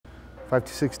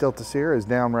526 Delta Sierra is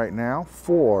down right now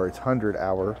for its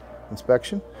 100-hour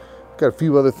inspection. Got a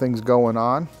few other things going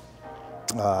on.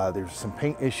 There's some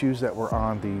paint issues that were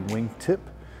on the wing tip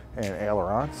and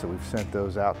aileron, so we've sent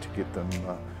those out to get them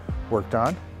worked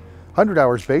on. 100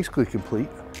 hours basically complete,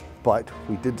 but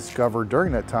we did discover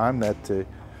during that time that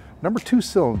number 2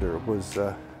 cylinder was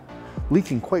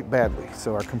leaking quite badly.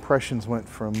 So our compressions went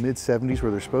from mid-70s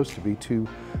where they're supposed to be to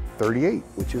 38,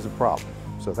 which is a problem.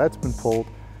 So that's been pulled.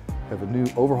 We have a new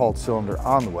overhauled cylinder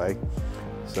on the way,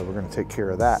 so we're going to take care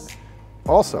of that.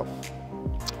 Also,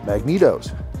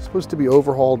 magnetos, supposed to be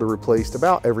overhauled or replaced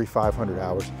about every 500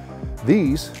 hours.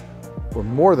 These were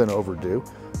more than overdue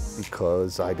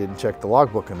because I didn't check the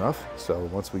logbook enough. So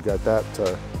once we got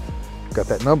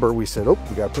that number, we said, oh,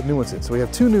 we got to put new ones in. So we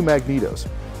have 2 new magnetos.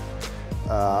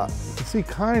 You can see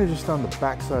kind of just on the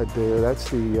backside there, that's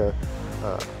the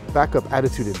backup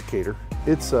attitude indicator.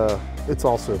 It's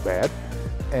also bad,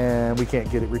 and we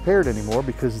can't get it repaired anymore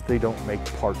because they don't make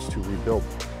parts to rebuild.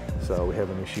 So we have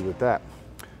an issue with that.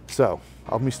 So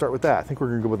let me start with that. I think we're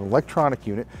going to go with an electronic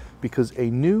unit because a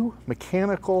new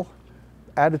mechanical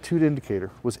attitude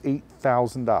indicator was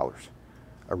 $8,000.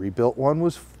 A rebuilt one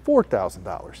was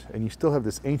 $4,000, and you still have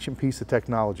this ancient piece of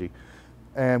technology.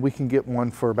 And we can get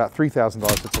one for about $3,000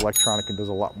 that's electronic and does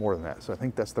a lot more than that. So I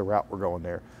think that's the route we're going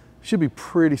there. Should be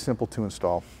pretty simple to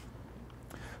install.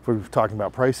 If we're talking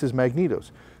about prices, magnetos.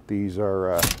 These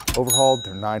are overhauled,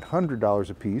 they're $900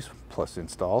 a piece plus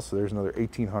install, so there's another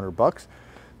 $1,800.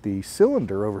 The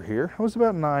cylinder over here was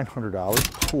about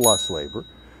 $900 plus labor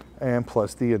and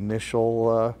plus the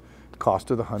initial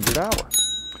cost of the 100 hour.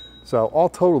 So all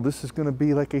total, this is going to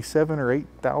be like a $7,000 or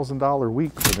 $8,000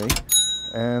 week for me.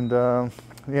 And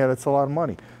yeah, that's a lot of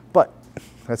money, but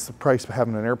that's the price of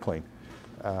having an airplane.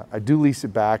 I do lease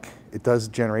it back. It does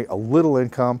generate a little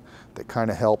income that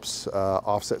kind of helps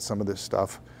offset some of this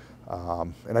stuff.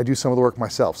 And I do some of the work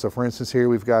myself. So for instance, here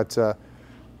we've got a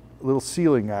little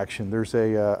sealing action. There's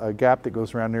a gap that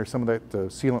goes around there. Some of the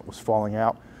sealant was falling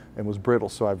out and was brittle.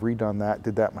 So I've redone that,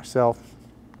 did that myself.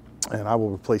 And I will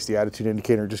replace the attitude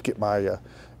indicator and just get my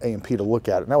A&P to look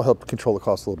at it. And that will help control the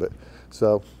cost a little bit.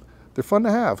 So they're fun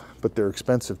to have, but they're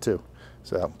expensive too.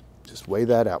 So just weigh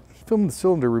that out. Filming the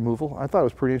cylinder removal, I thought it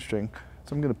was pretty interesting.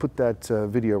 So I'm going to put that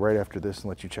video right after this and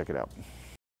let you check it out.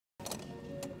 All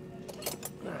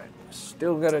right,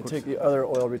 still got to take the other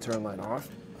oil return line off.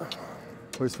 Of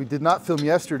course, we did not film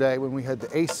yesterday when we had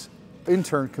the ACE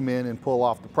intern come in and pull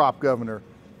off the prop governor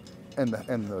and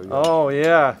the oh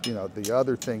yeah, you know, the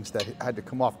other things that had to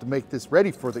come off to make this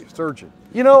ready for the surgeon.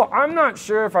 You know, I'm not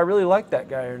sure if I really like that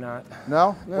guy or not.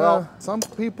 No? Well, some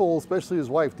people, especially his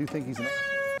wife, do think he's an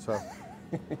so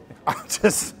I'm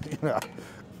just, you know,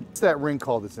 what's that ring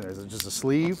called that's in there? Is it just a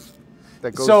sleeve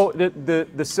that goes? So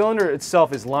the cylinder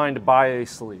itself is lined by a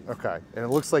sleeve. Okay, and it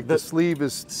looks like the sleeve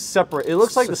is separate. It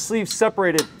looks like the sleeve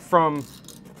separated from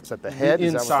the head? The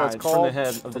inside, is that what that's called? from the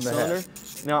head of the cylinder.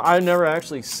 Now, I've never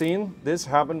actually seen this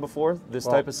happen before, this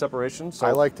type of separation. So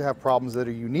I like to have problems that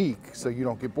are unique so you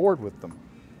don't get bored with them.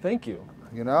 Thank you.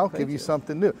 You know, give you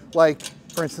something new. Like,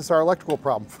 for instance, our electrical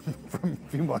problem from a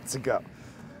few months ago.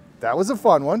 That was a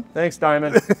fun one. Thanks,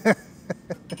 Diamond.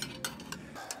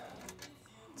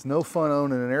 It's no fun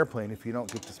owning an airplane if you don't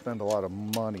get to spend a lot of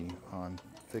money on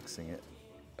fixing it.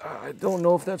 I don't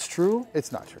know if that's true.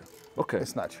 It's not true. Okay.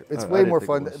 It's not true. It's way more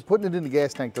fun. Putting it in the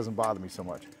gas tank doesn't bother me so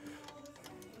much.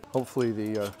 Hopefully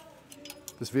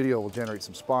this video will generate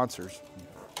some sponsors.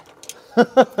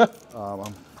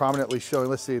 I'm prominently showing,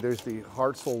 let's see, there's the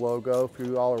Hartzell logo. If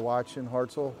you all are watching,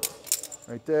 Hartzell,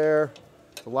 right there.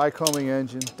 The Lycoming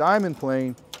engine, Diamond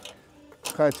plane.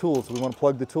 What kind of tools? Do we want to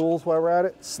plug the tools while we're at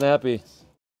it? Snappy.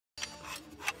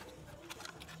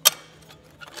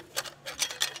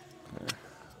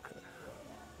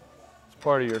 It's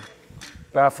part of your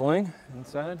baffling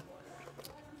inside.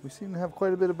 We seem to have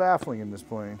quite a bit of baffling in this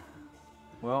plane.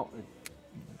 Well,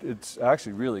 it's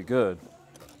actually really good.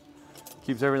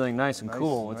 Keeps everything nice and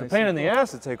cool. It's a pain in the ass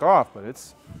to take off, but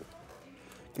it's...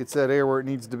 Gets that air where it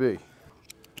needs to be.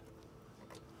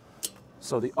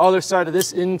 So the other side of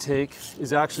this intake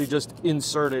is actually just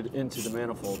inserted into the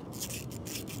manifold.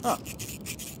 Huh.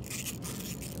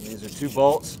 And these are 2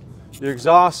 bolts. Your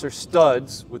exhausts are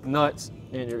studs with nuts,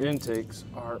 and your intakes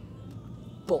are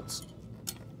bolts.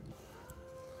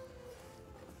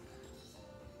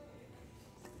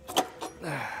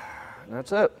 And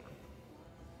that's it.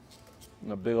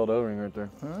 And a big old O-ring right there.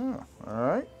 Oh, all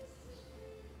right.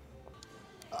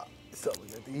 So we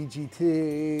got the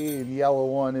EGT, and the yellow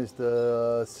one is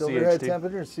the silver head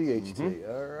temperature, CHT.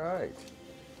 All right.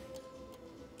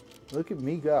 Look at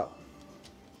me go.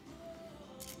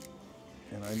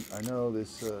 And And I know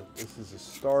this this is a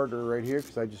starter right here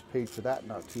because I just paid for that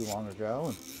not too long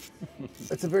ago. And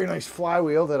it's a very nice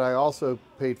flywheel that I also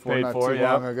paid for not too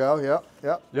long ago. Yep,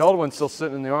 yep. The old one's still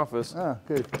sitting in the office. Ah,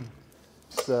 good.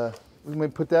 We may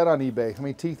put that on eBay. How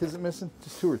many teeth is it missing?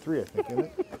 Just 2 or 3, I think, isn't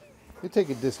it? You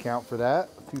take a discount for that.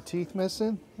 A few teeth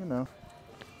missing, you know.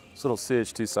 This little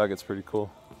CH2 socket's pretty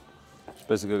cool. It's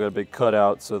basically got a big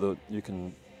cutout so that you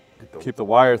can keep the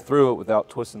wire through it without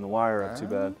twisting the wire up too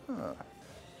bad. All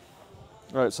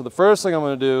right, so the first thing I'm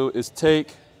going to do is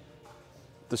take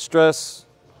the stress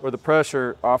or the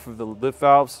pressure off of the lift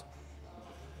valves.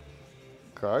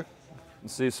 Okay. And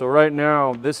see, so right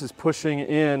now this is pushing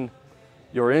in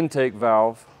your intake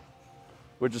valve,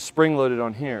 which is spring-loaded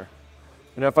on here.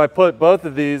 And if I put both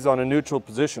of these on a neutral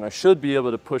position, I should be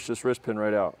able to push this wrist pin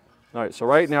right out. All right, so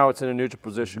right now it's in a neutral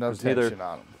position. No tension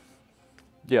on them.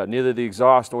 Yeah, neither the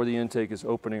exhaust or the intake is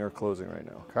opening or closing right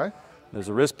now. Okay. There's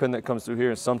a wrist pin that comes through here,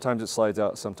 and sometimes it slides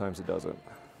out, sometimes it doesn't.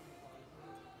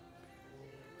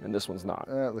 And this one's not.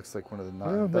 It looks like one of the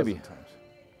maybe. times.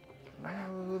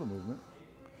 A little movement.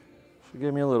 Should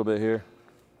give me a little bit here.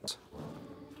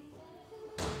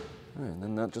 All right, and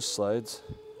then that just slides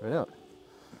right out.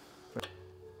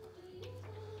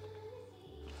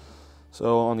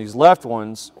 So on these left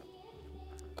ones,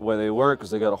 the way they work is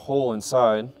they got a hole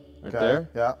inside right there,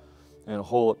 yeah, and a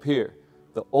hole up here.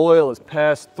 The oil is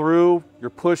passed through your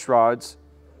push rods,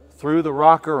 through the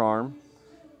rocker arm,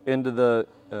 into the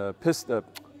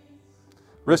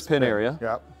wrist pin area.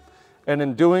 Yeah. And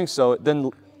in doing so, it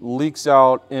then leaks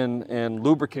out and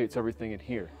lubricates everything in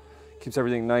here. Keeps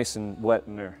everything nice and wet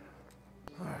in there.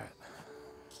 All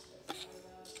right.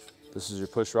 This is your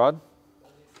push rod.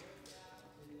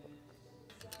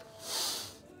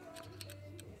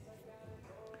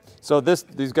 So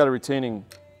these got a retaining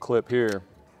clip here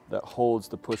that holds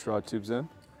the push rod tubes in.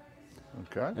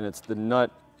 Okay. And it's the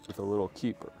nut with a little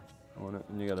keeper on it,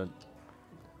 and you gotta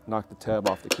knock the tab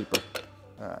off the keeper.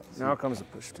 All right. Now comes the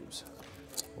push tubes.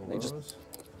 They just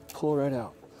pull right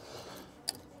out.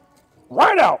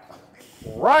 Right out!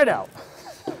 Right out!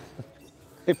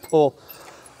 They pull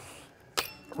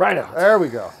right out. There we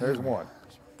go. There's one.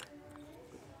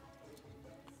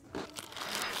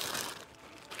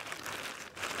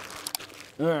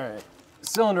 All right,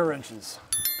 cylinder wrenches.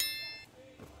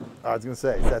 I was going to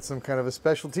say, is that some kind of a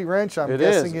specialty wrench? I'm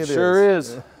guessing it is. It sure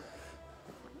is.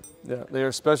 Yeah, they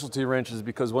are specialty wrenches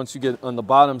because once you get on the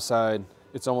bottom side,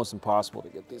 it's almost impossible to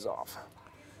get these off.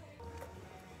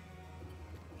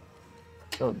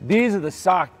 So these are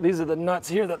the nuts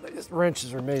here that these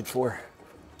wrenches are made for.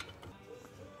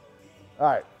 All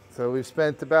right, so we've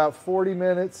spent about 40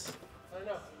 minutes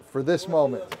for this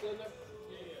moment.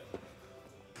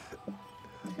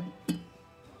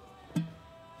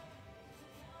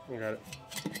 You got it.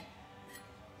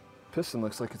 Piston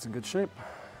looks like it's in good shape.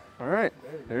 All right,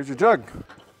 there's your jug.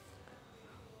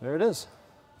 There it is.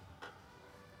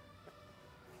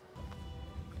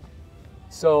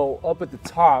 So up at the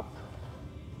top,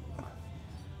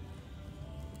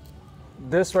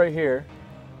 this right here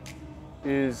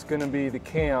is going to be the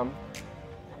cam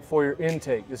for your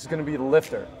intake. This is going to be the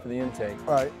lifter for the intake.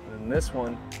 All right. And this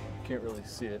one, you can't really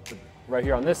see it, but right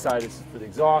here on this side is for the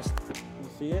exhaust. You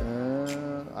see it?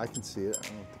 I can see it. I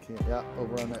don't know if the yeah,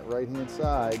 over on that right-hand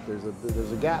side, there's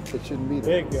a gap that shouldn't be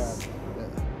there. Big gap.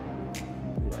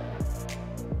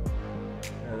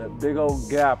 Yeah, that big old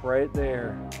gap right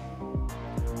there.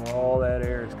 Where all that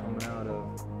air is coming out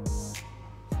of.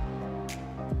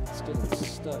 It's getting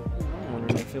stuck. I'm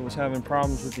wondering if it was having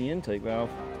problems with the intake valve.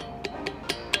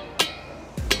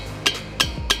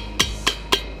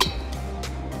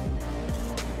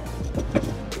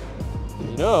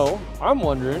 You know, I'm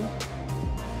wondering,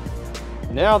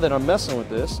 now that I'm messing with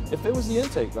this, if it was the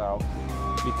intake valve,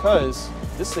 because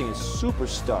this thing is super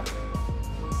stuck.